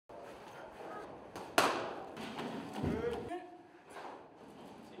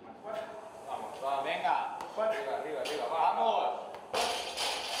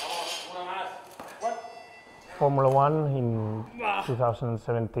Formula One in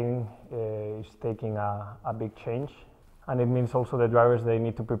 2017 is taking a big change, and it means also the drivers, they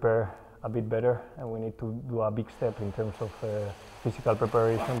need to prepare a bit better, and we need to do a big step in terms of physical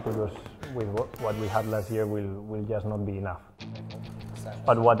preparation, because with what we had last year will just not be enough.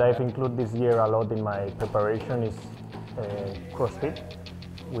 But what I've included this year a lot in my preparation is CrossFit,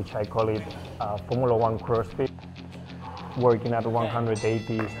 which I call it Formula One CrossFit, working at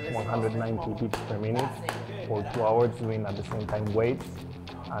 180, 190 beats per minute for 2 hours, doing at the same time weights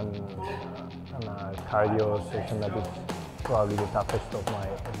and a cardio session that is probably the toughest of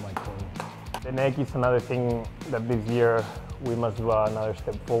my training. The neck is another thing that this year we must do another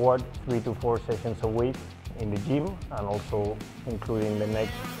step forward, 3 to 4 sessions a week in the gym, and also including the neck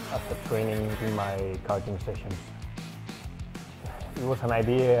as a training in my karting sessions. It was an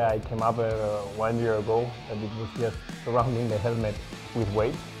idea I came up 1 year ago, that it was just surrounding the helmet with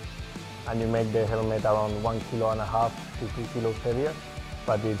weights, and you make the helmet around 1.5 kilos to 2 kilos heavier,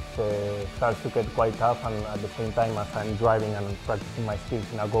 but it starts to get quite tough, and at the same time as I'm driving and practicing my skills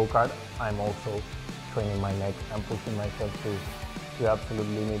in a go-kart, I'm also training my neck and pushing myself to the absolute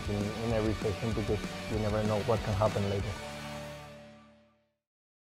limit in every session, because you never know what can happen later.